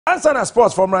Answer na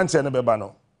sports from Ranty and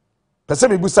Bebano.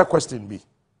 Person me busa question B.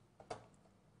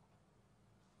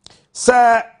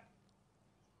 Sir,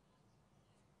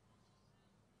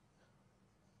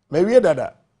 maybe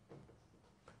dada.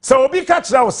 So obi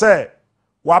catch now say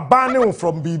wa banning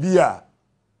from BBA.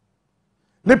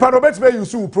 Nipa no bet me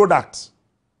use product.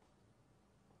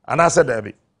 And I said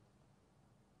Debbie.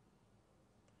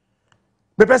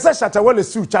 Me pese Shatta Wale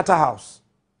sue Charterhouse.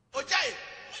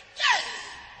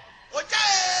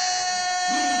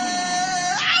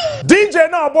 DJ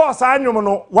na boss anyum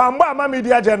no wamba ama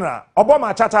media general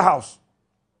oboma Charterhouse.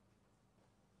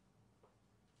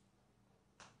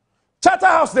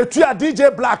 Charterhouse the three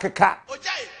DJ Black car.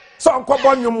 So onko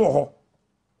bonyum wo ho.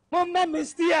 Mama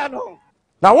Mistiano.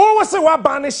 Now what was say wa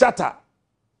Ban Shatta,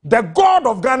 the god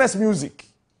of Ghana's music.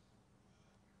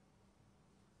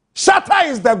 Shatta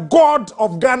is the god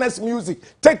of Ghana's music.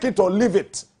 Take it or leave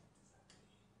it.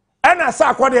 And I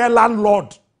say the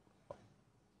landlord.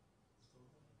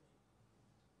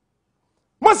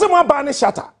 Masema Ban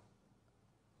Shatta.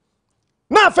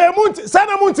 Na fe munti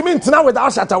sana munti mintina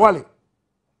without Shatta Wale.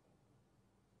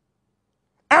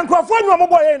 Ankrofo nwa mo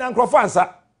boy na ankrofo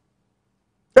ansa.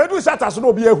 Edu Shatta so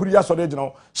no be ehuri ya so de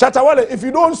gina. Shatta Wale, if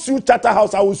you don't sue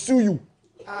Charterhouse, I will sue you.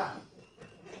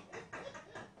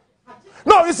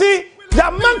 No, you see, the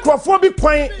microphobic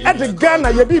point at the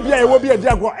Ghana, your BBI will be a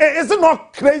diagram. Is it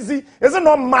not crazy? Is it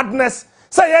not madness?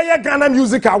 Say, yeah, Ghana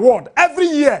Music Award. Every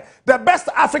year, the best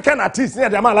African artist near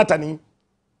the Malatani.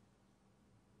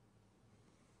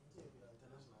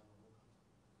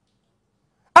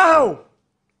 Oh,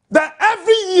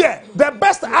 every year, the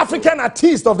best African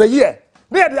artist of the year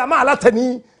near the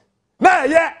Malatani. Now,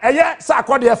 yeah,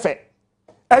 Sakwa the effect.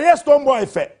 Stone Boy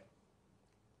effect.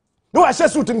 No, I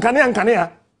suit in Kania.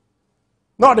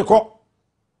 No, the call.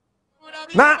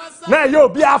 Now, you'll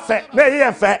be a fair.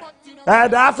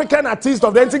 The African artist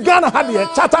of the Ghana had the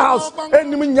Charterhouse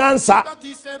and Nyansa.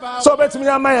 So, bet me,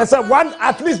 I said one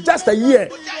at least just a year.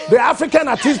 The African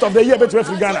artist of the year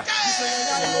between Ghana.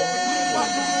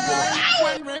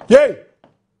 Yay.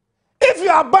 If you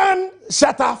are Ban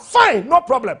Shatta, fine, no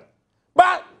problem.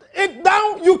 But it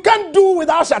down, you can't do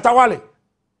without Shatta Wale.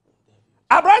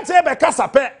 Abraham say be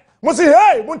kasape. Mo say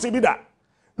hey, mo nti bi da.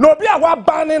 No bi a wa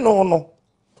ban no.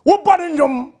 Wo body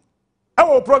nyom e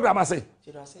wo program ase.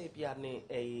 I say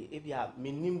ebia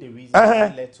minim the reason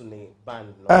led to the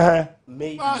ban.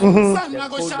 Maybe the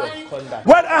code of conduct.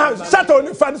 Well, Shatta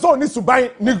only fan so need to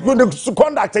buy ni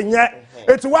conduct nye.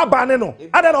 Eti wa ban no.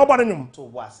 Ada na wo body nyom. To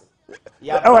was.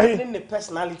 Yeah, in the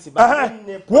personality,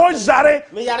 but one jare,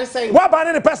 what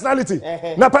about the personality?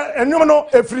 Na enyum no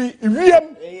efri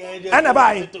wiem ana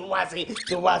bai. To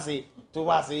was.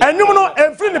 Enyum no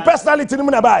efri the personality ni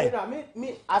na bai.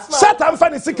 Shatta am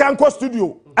fan sika anko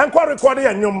studio, anko record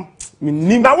enyum.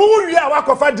 Na wo wi a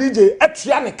wakofa DJ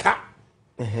atua ne ka.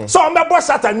 So am be boss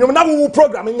Shatta enyum na wo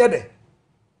program nyede.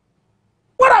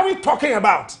 What are we talking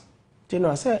about? You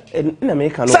know, I say in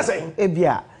America no.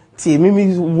 Ebia tie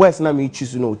me West na me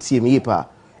choose no tie me pa.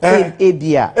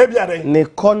 Ebia ne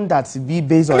conduct be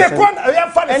based on the conduct ya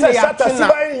fa ne Shatta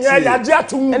siban ya je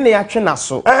atum and ya twe na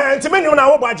so ntime nyum na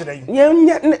wo bo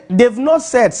agire. They've not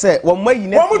said say one way you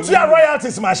know wo mutu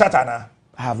royalties ma Shatta na.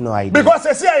 I have no idea because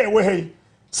say say we hey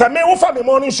say me wo fa me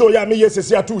morning show ya me yes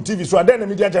say 2 TV so then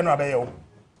media general be yo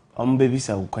baby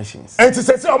say questions and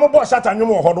say omo bo Shatta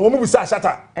nyum ho no omo bi say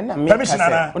Shatta permission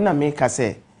na na make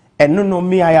say no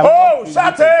me I am oh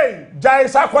Shatta jai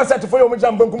sa concert for you mo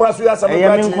jam bankuma so ya sa me me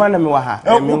nkwa na me wa ha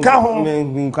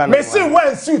me see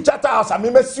when sue Charterhouse me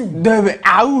me sue David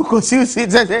who go sue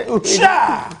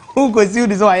who go sue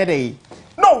this why dey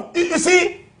no you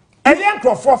see alien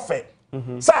crofo fe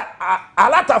say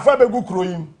alata fa be gu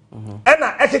kroyim e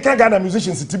na ekeka Ghana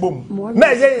musicians tibom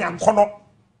na ye yakono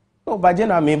oh baje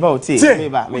na me ba oti me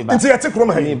ba nti yete krom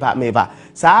ha me ba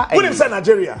sa we say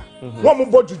Nigeria one mo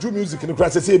bo juju music ni kra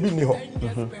say e bi ni ho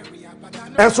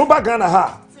and so ba Ghana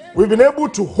ha we've been able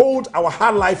to hold our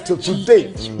high life till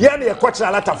today here na e kwachi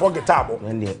alata for guitar bo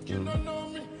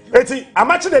eti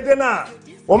amachi de de na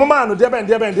omo ma no de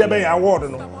ben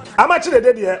award no amachi de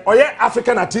de oye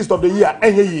African artist of the year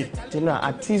enye yi you know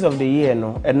artist of the year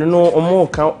no eno no omo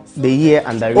count the year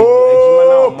and the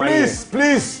oh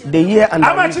please the year and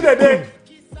amachi de de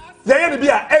ye be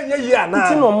a enye yi ana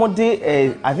it's no more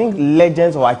I think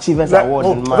legends or achievers award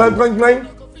in man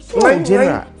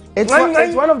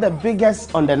it's one of the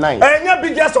biggest on the night enye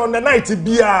biggest on the night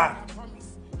bia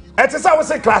it is I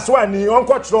say class 1 ni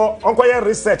onko ye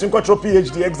research onko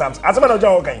PhD exams asema na oja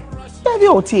ogan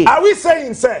are we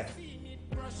saying say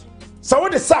so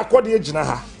what the sack what the ejina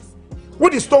ha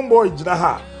what the stone boy ejina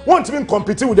ha won't even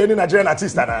compete with any Nigerian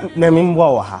artist. The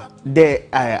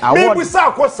award.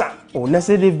 Oh,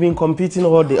 necessarily they've been competing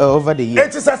over the years.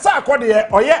 It is a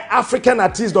African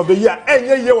Artist of the Year.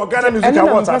 Any year Ghana Music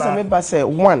Awards. I say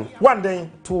one day.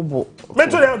 Two.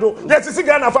 Yes, see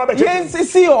Ghana for yes,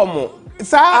 see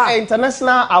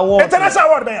international award. International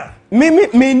award,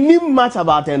 me knew much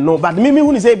about it, no, but me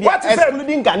who say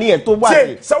excluding Ghanaian to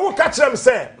what? So what catch them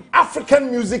say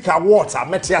African Music Awards are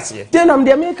met yesterday. Then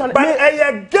the American, but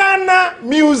a Ghana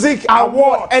Music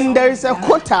Award, and there is a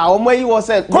quota where you was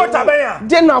a quota.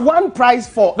 Then one prize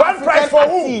for who?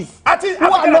 Artists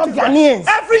who are not Ghanaians.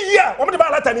 Every year,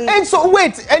 and so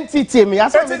wait, NTT me.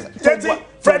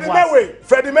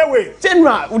 Freddie Mayweather.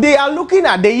 General, they are looking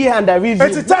at the year and the review.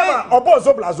 It's time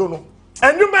Obozo Blazono.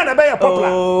 And you men are very popular.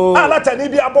 As well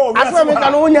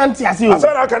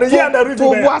can hear the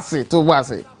review. To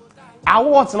was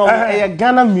awards now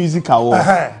Ghana Music Awards.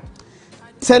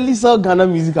 Telecel Ghana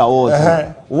Music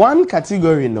Awards. One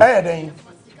category no.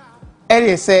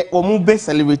 They say Omube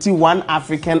celebrating one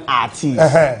African artist.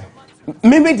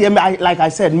 Maybe like I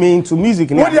said, me into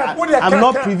music. I'm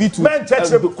not privy to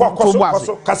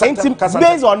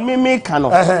based on me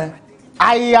cannot.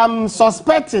 I am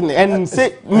suspecting and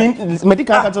say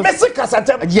medical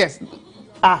yes. To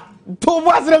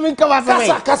was me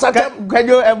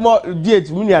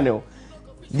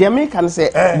the American say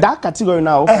that category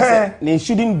now they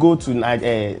shouldn't go to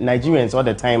Nigerians all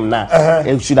the time now.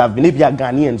 It should have been maybe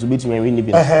Ghanaians to be to me.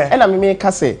 And I mean,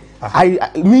 say I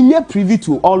mean privy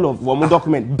to all of one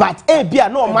document, but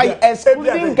no my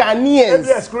excluding Ghanaians.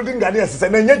 Excluding Ghanaians say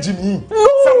na Jimmy.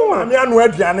 So mama anu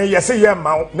aduane yes ye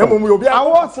ma na mum obi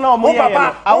awards na omo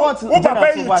awards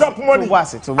papa you chop money.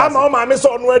 Ama o mama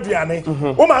so anu aduane.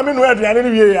 O mama nu aduane ni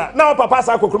wie ya. Na o papa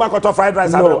sa kokruma koto fried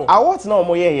rice abro. Awards na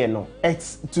omo ye no.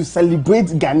 It's to celebrate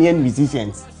Ghanaian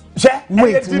musicians. Wait. No,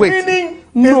 it's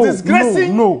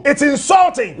disgracing. No. It's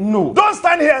insulting. No. Don't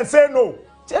stand here and say no.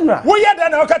 General. We hear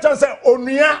then catch and say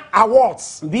Onua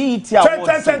Awards. BET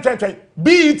Awards. 20.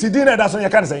 BET dinner that's what you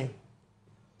can say.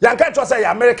 You can't just say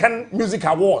American Music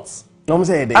Awards. No,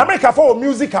 say America for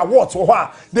Music Awards.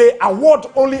 They award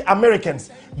only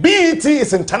Americans. BET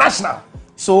is international.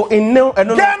 So in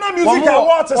Ghana Music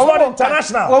Awards is not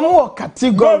international. One more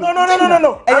category.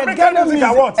 No. American Music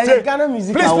Awards. Ghana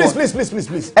Music Awards.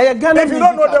 Please. If you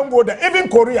don't know them, go there. Even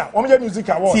Korea, Music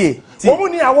Awards.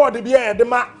 Award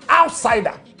the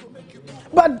outsider.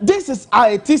 But this is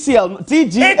TCL,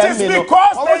 TG. It is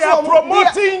because they are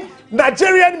promoting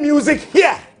Nigerian music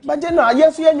here. But then,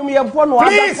 yes, we are born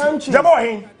other country.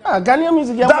 Ghanaian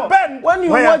music. When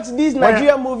you watch these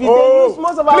Nigerian movies, they use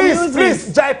most of our music.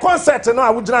 Please, Jai concert. No,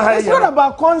 I would not hire. It's not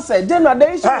about concert. Then the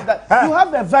issue is that you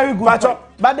have a very good.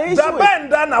 But the issue the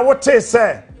band that I would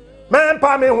say, man,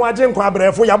 pa me who ajin kwa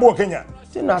brefo yabo Kenya.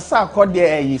 Na sa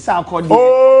akode sa akode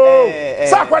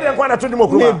sa akode nkwa na tuni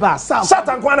mokruma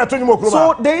satan nkwa na tuni mokruma.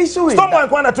 So the issue is someone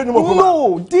nkwa na tuni mokruma.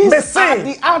 No, these are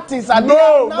the artists are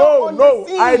no,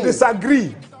 I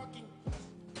disagree.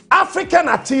 African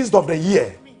Artist of the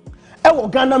Year.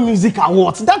 Ghana Music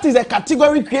Awards. That is a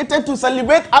category created to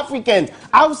celebrate Africans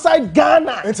outside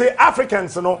Ghana. And say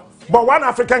Africans, but one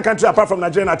African country apart from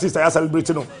Nigerian artists are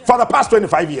celebrating for the past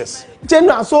 25 years.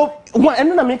 General, so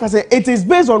and then America say it is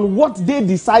based on what they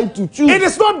decide to choose. It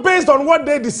is not based on what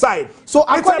they decide. So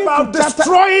it's about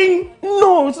destroying.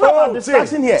 No, it's not about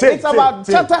destruction here. It's about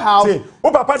Charterhouse.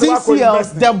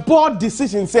 TCL, the board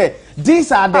decision say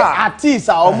these are the artists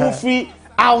are free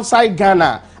outside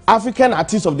Ghana. African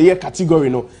Artist of the Year category.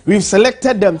 We've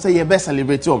selected them. Say you best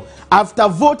celebrate them after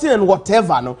voting and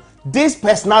whatever. This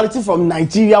personality from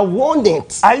Nigeria won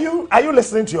it. Are you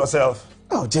listening to yourself?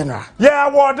 Oh, General. Yeah,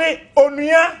 awarded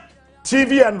Onua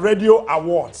TV and Radio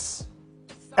Awards.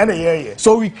 And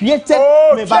so we created,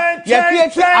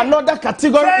 another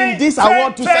category in this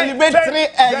award to celebrate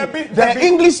the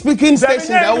English-speaking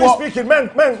station. English-speaking, man,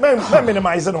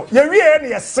 minimize it.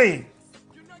 You say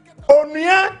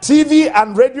Onua TV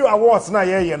and Radio Awards na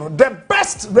the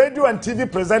best radio and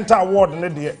TV presenter award in the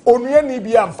day. Onua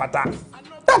Nibia Mfata.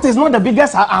 That is not the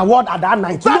biggest award at that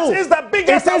night. That is the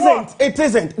biggest award. It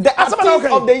isn't. The artist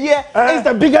of the year is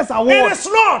the biggest award. It is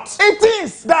not. It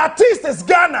is. The artist is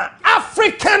Ghana.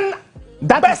 African.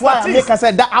 That is why I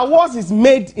said the awards is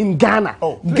made in Ghana.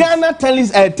 Ghana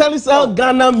Telecel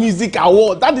Ghana Music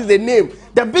Awards. That is the name.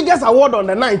 The biggest award on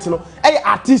the night,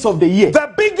 artist of the year.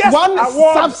 The biggest one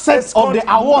award subset of the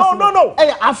awards. No.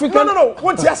 African. No.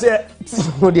 What you say?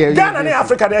 Ghana and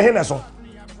Africa, they're here now.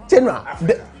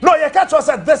 No, you can't just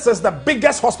say this is the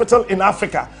biggest hospital in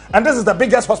Africa and this is the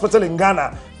biggest hospital in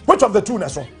Ghana. Which of the two,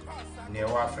 Naso?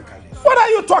 Africa. What are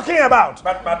you talking about?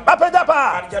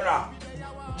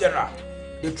 General.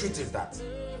 the truth is that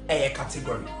a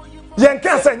category. You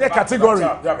can't say category.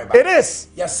 It is.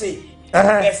 You say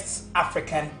best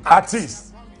African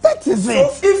artist. That is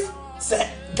it. So if say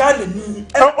Ghana ni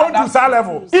on to that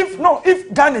level.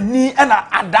 If Ghana ni and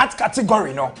at that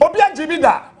category no. Obia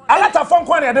Jibida. Alata phone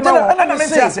kwani adema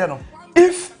no.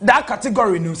 If that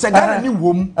category no say Ghana ni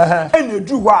wom and you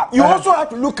do what you also have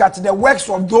to look at the works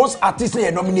of those artists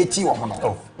they nominate you on.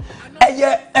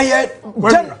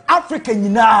 Africa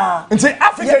nyina. Nti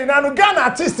Africa nyina no Ghana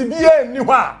artist bi ni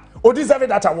ho a o deserve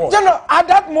that award. At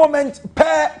that moment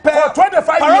per 25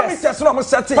 parameters years. No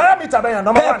setting. Parameter be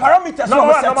number 1. Parameters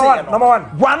number one.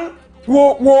 One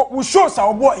we shows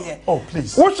our boy here. Oh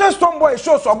please. We show some boy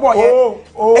shows our boy here.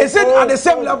 Is it at the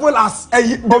same level as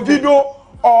the video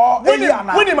or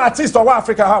winning artist of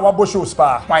Africa how we show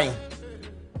spa? Why?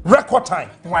 Record time.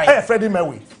 Why? Hey Freddie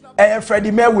Mercury. Freddie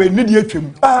Mercury need you to.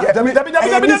 No,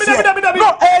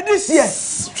 this year.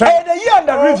 The year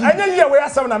under review. And year we are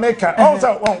some America.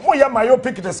 Also, we have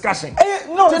myopic discussion.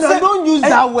 No, don't use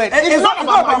that word. It's not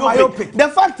about myopic. The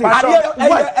fact is,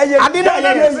 I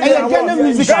didn't Ghana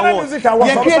Music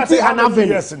Awards.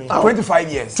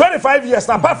 25 years. 25 years.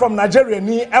 Apart from Nigeria,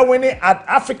 ni winning at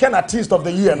African Artist of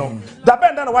the Year. No,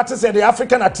 depend on what is the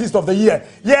African Artist of the Year.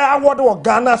 Yeah, award of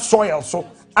Ghana soil. So.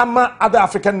 Ama other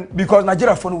African because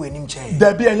Nigeria for no him chair.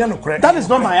 There be no correct. That is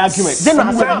not my argument. Then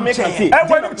I make a thing.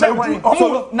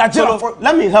 Nigeria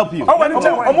let me help you.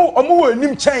 Omo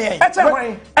him chair.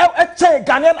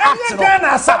 Ghanaian acting.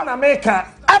 Ghana South America.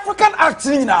 African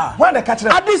acting now. When they catch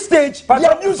at this stage,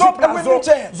 your music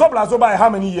Zoblazo by how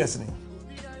many years?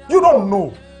 You don't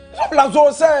know.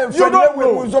 Zoblazo say you don't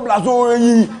know. Zoblazo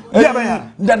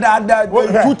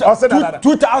the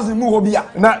 2000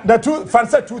 muhobia. Na the two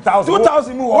fancy 2000.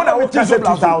 2000 muho. When I say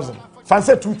 2000.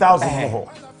 Fancy 2000 muho.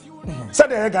 Said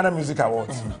the Ghana Music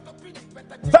Awards.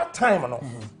 That time no.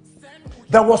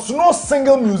 There was no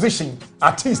single musician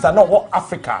artist that not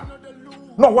Africa.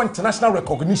 Not one international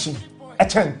recognition.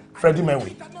 Echen Freddie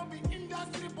Mercury.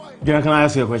 Can I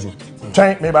ask you a question?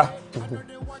 Try maybe.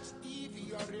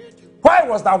 Why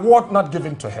was the award not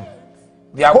given to him?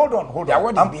 Hold on. The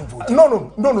award is being voted.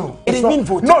 No. It is being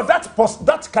voted. No,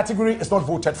 that category is not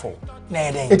voted for.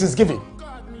 It is given.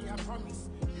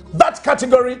 That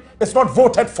category is not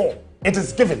voted for. It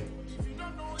is given.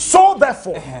 So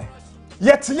therefore,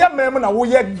 yet we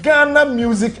Ghana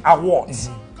Music Awards.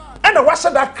 And the watch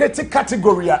that critic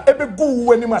category ebe go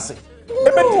wenimase.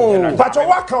 But you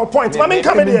work on point. Mami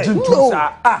come here.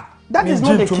 That is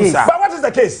not the case. But what is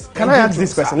the case? Can I ask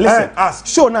this question? Listen, ask.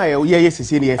 Show now, yes,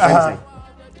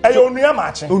 Onua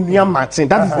Martin.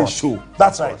 That is the show.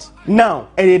 That's right. Now,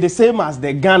 it is the same as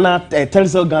the Ghana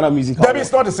Telecel Ghana Music Awards. Debbie,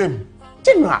 it's not the same.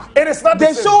 It is not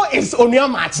the same. Show is Onua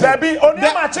Martin. Debbie,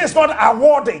 Onua Martin is not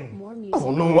awarding.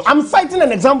 Oh no, I'm citing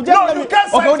an example. No, you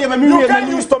can't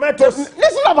use tomatoes.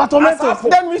 Listen about tomatoes.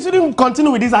 Then we shouldn't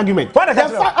continue with this argument.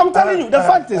 I'm telling you, the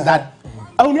fact is that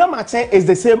Onua Martin is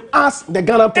the same as the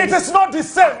Ghana police. It is not the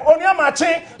same. Onua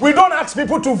Martin, we don't ask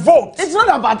people to vote. It's not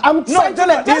about.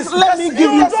 Let me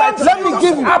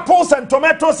give you apples and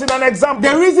tomatoes in an example.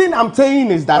 The reason I'm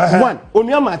saying is that one,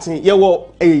 Onua Martin, you were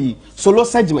a solo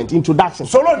segment introduction.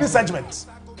 Solo in this segment.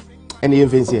 And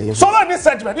solo in this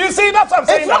segment. You see, that's what I'm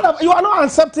saying. You are not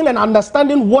accepting and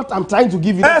understanding what I'm trying to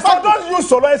give you. So don't use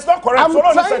solo. It's not correct. I'm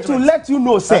trying to let you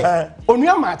know, say,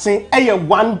 Onua Martin,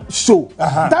 one show.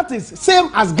 That is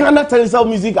same as Ghana Telecel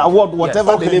Music Award,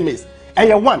 whatever the name is.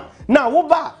 One. Now, what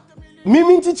about?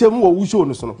 Mimi teacher who show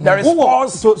no so. There is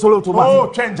solo to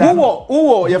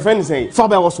who your friend say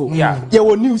Faber also. Yeah. You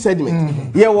were new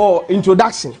segment. You were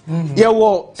introduction. You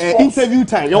were interview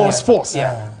time. You were sports.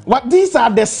 Yeah. What these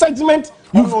are the segments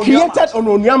you've created on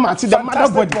Onua Martin, the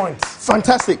mother body.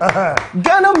 Fantastic.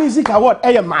 Ghana Music Award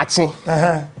matching.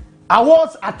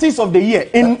 Awards Artist of the Year.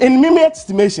 In Mimi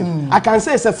estimation, I can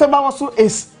say Faber also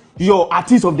is your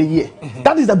Artist of the Year.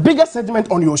 That is the biggest segment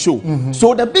on your show.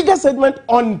 So the biggest segment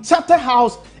on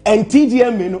Charterhouse and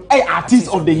TDM Artist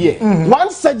of the Year. One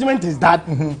segment is that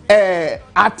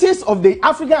Artist of the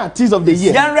African Artist of the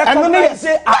Year. And then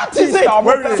say Artist.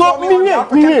 So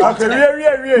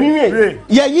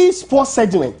sports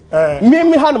segment.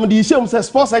 Me hanum the show say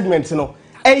sports segment your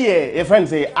friend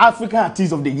say African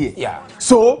Artist of the Year. Yeah.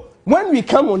 So when we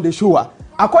come on the show,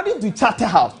 according to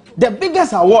Charterhouse, the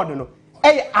biggest award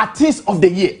Artist of the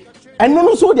Year. And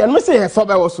no, so they are not saying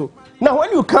Faber also. Now,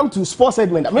 when you come to sports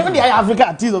segment, maybe the African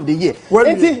Artist of the Year.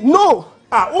 No.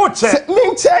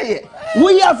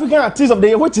 We African Artist of the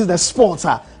Year, which is the sports.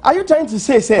 Are you trying to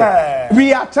say,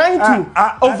 we are trying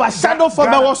to overshadow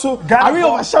Faber also? Are we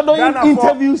overshadowing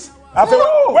interviews?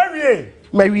 No.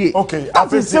 Where we? Okay.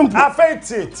 That is simple.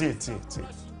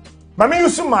 Mami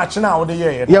use match now the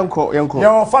year. Yanko.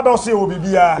 Your father say will be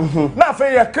here. Now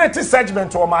for your creative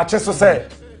segment or match so say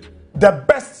the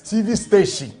best TV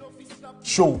station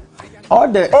show. All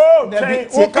the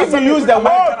if you use the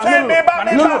word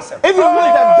if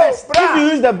you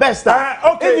use the best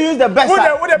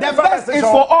is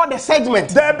for all the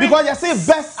segments because you say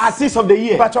best artist of the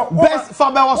year, best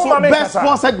Faber also best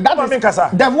sports. That is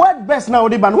the word best now.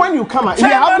 When you come, you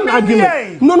have an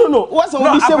argument. No. What's all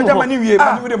the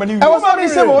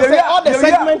same? All the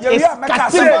segment is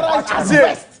categorized as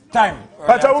best. Time.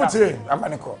 But I would say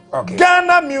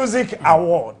Ghana Music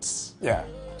Awards. Yeah.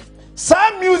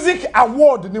 Some music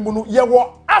award nimunu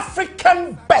yewo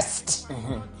African best.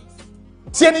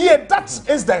 That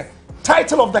is the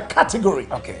title of the category.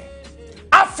 Okay.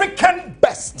 African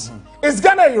best. Is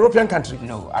Ghana a European country?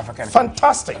 No, African.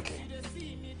 Fantastic. Okay.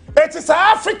 It is an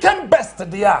African best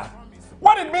there.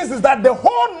 What it means is that the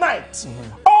whole night,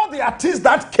 all the artists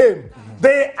that came,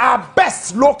 they are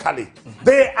best locally.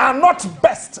 They are not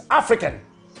best African.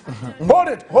 Hold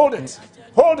it.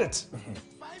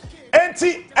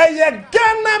 Enti a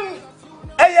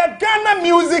Ghana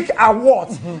Music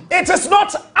Awards. It is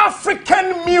not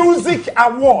African Music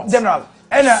Awards. General.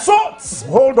 So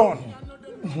hold on.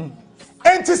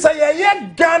 Enti say a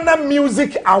Ghana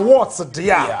Music Awards there.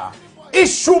 Yeah. It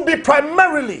should be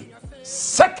primarily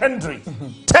secondary,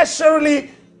 tertiary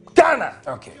Ghana.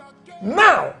 Okay.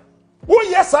 Now, who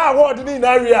yes award in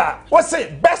area? What say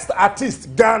best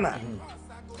artist Ghana?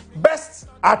 Best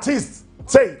artist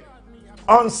say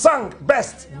unsung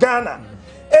best Ghana.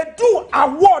 A do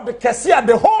award Kessia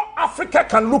the whole Africa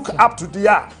can look up to the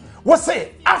what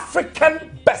say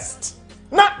African best.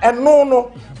 Na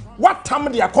no. What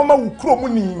time they are coming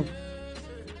with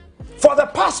for the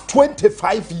past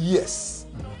 25 years.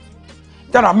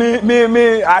 Then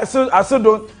me I still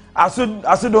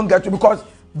don't get you because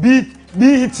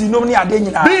BET normally are doing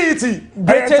BET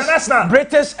international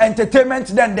British entertainment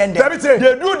then they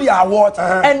do the award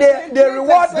and they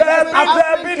reward them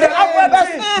after being the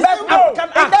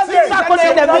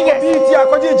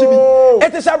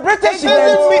it is a British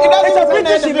event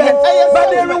but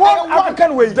they reward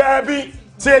African way BET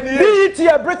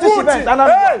a British event and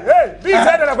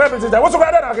what's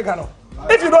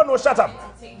if you don't know shut up.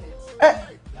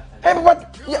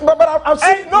 But I'm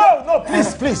saying no,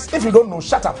 please. If you don't know,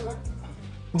 shut up.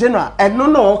 General,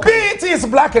 no. BET is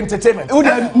black entertainment. No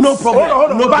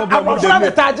problem. No problem.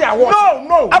 That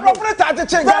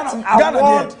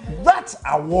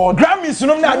award. Grammys,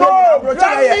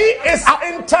 Grammy is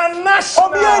international.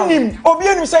 But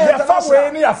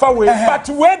where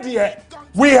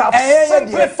we have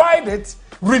simplified it,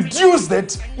 reduced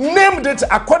it, named it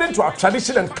according to our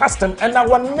tradition and custom and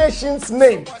our nation's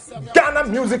name, Ghana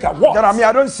Music Awards.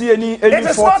 I don't see any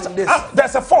fault in this.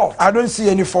 There's a fault. I don't see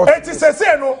any fault. It is a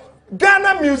say no.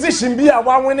 Ghana musician be a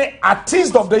one winning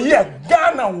artist of the year.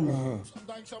 Ghana.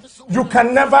 You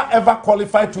can never ever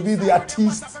qualify to be the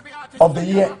artist of the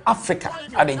year Africa.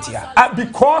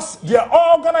 Because they are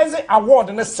organizing award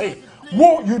and they say,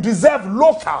 "Whoa, you deserve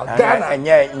local Ghana."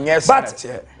 But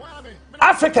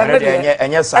African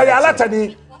and yes,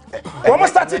 when we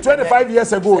started 25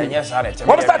 years ago,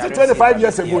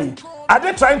 are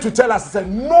they trying to tell us that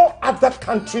no other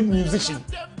country musician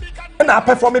and are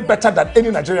performing better than any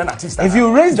Nigerian artist? If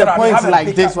you raise the points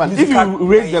like this one, if you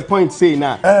raise the point, say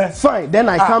now, fine, then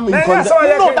I come in.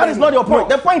 No, that is not your point.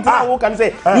 The point now, who can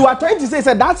say you are trying to say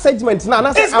that segment now.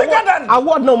 It's bigger than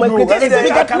award. No, it's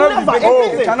bigger.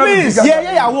 Please,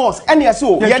 awards. And yes,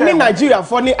 so you need Nigeria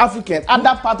for the African,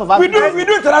 other part of Africa. We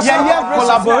do international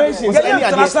collaborations.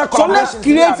 So let's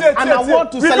create an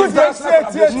award to celebrate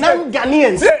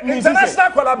non-Ghanaians.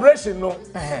 International collaboration, no.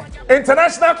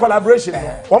 International collaboration, no.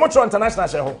 One more international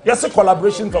show. Yes,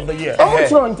 collaboration of the year.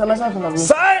 International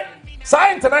collaboration.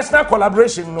 Say international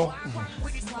collaboration, no.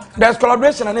 There's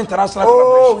collaboration and international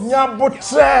collaboration.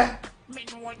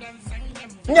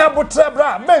 Nyabutre,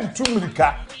 bra, men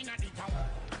tumulika.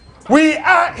 We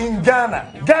are in Ghana.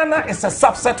 Ghana is a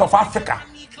subset of Africa.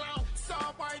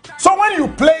 So when you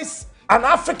place an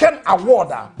African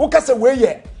award, who can say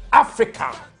we're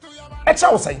Africa? That's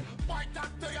what I'm saying.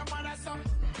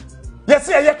 Yes,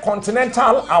 a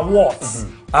continental awards.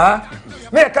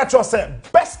 Me catch you say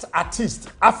best artist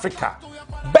Africa,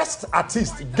 best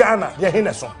artist Ghana.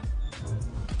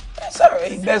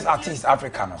 Sorry, best artist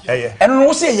Africa. And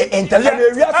we say you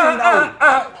intellectual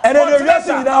and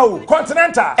now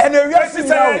continental and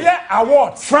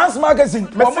award. France magazine.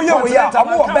 Best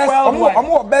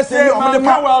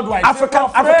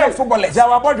African footballers.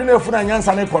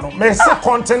 Me say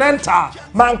continental.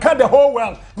 Man can the whole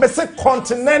world. Me say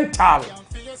continental.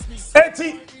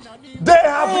 They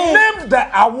have named the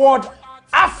award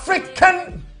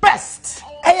African Best.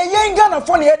 Yen Ghana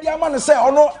for the idea man say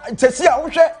ono tesia wo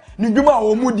hwe ni dwuma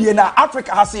o mu die na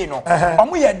Africa ha say no.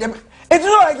 Omo ye dem. It's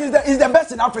not like it's the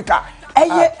best in Africa.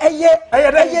 Ghana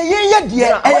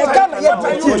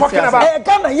talking about?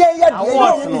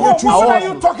 What are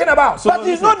you talking about? But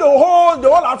it's not the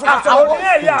whole Africa.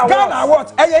 Ghana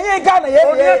what? Ghana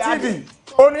TV,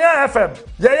 Onua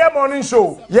FM, morning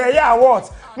show,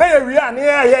 awards. Now we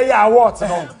are awards.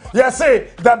 You say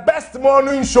the best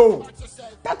morning show.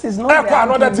 That is not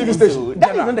another TV station.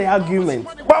 That is not the argument.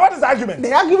 But what is the argument?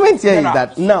 The argument here is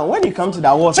that now when you come to the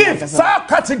awards, chief,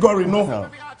 category no.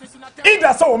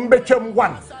 Either so became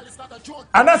one,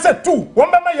 and I said two. One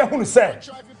member Yahoo said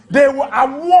they will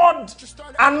award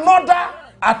another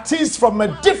artist from a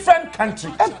different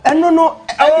country. No.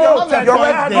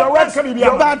 Your words can be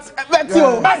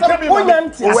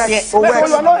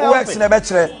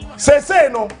say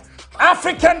no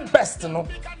African best no.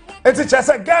 It's just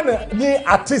a Ghana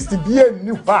artist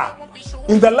new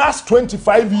in the last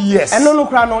 25 years. And no,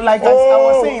 like I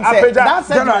was saying,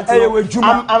 that's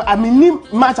I'm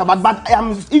much about, but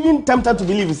I'm even tempted to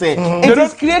believe it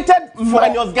is created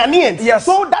minus Ghanaians. Yes.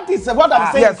 So that is what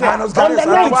I'm saying. Yes, minus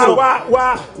Ghanaians.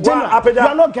 You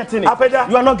are not getting it.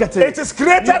 You are not getting it. It is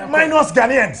created minus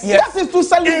Ghanaians. Yes. That is to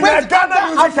celebrate in the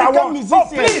Ghana Music Awards. Oh,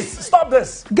 please stop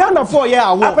this. Ghana 4-year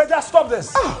award. Apagya, stop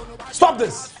this. Stop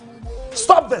this.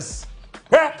 Stop this.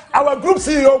 Yeah, our group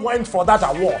CEO went for that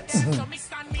award.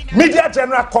 Media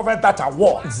General covered that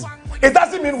award. It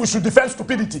doesn't mean we should defend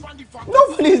stupidity.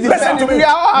 Nobody is defending. We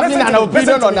are all having an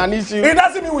opinion on an issue. It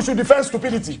doesn't mean we should defend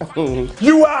stupidity.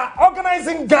 You are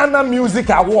organizing Ghana Music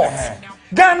Awards.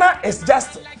 Ghana is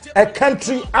just a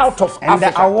country out of and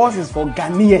Africa. The awards is for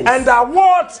Ghanaians. And the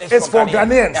awards is for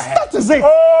Ghanaians. That is it.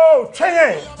 Oh,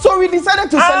 Cheyenne. So we decided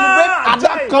to celebrate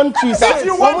other countries.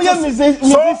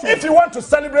 If you want to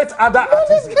celebrate other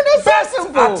artists, best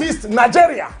artist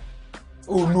Nigeria.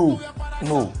 Oh no.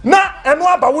 No.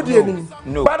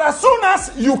 But as soon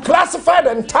as you classify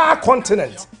the entire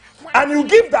continent and you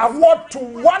give the award to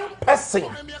one person,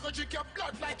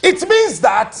 it means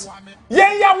that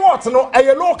what no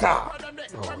a local.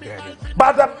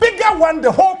 But the bigger one,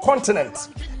 the whole continent,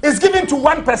 is given to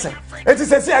one person. It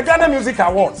is a Ghana Music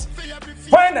Awards.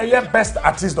 Find a year best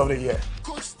artist of the year.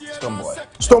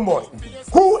 Stonebwoy.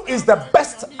 Who is the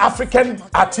best African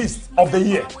artist of the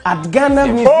year? At Ghana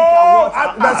Music Awards.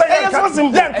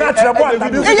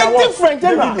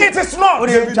 It is not.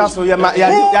 Who is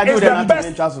the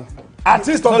best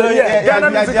artist of the year? Ghana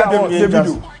Music Awards.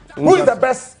 Who is the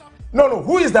best? No.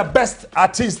 Who is the best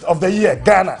artist of the year?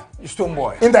 Ghana.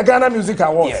 Stonebwoy. In the Ghana Music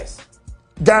Awards. Yes.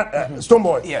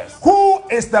 Stonebwoy. Yes. Who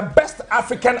is the best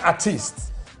African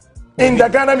artist in the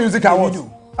Ghana Music Awards?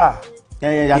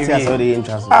 That's very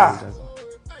interesting.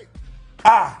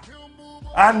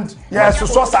 And yes,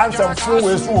 so answer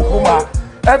through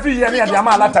every year near the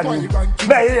Amalata.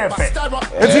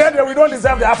 If we don't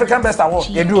deserve the African Best Award.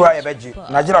 You do I bet you.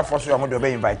 Nigeria for sure I'm going to be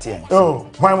invited. Oh,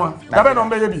 why one? That don't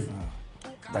baby.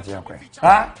 But you're okay.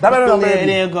 That don't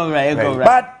baby.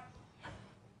 But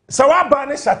so what Ban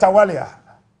Shatta Wale?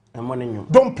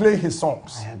 Don't play his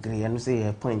songs. I agree. I say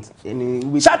a point.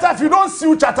 Shatta, if you don't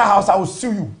sue Chatter House, I will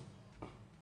sue you.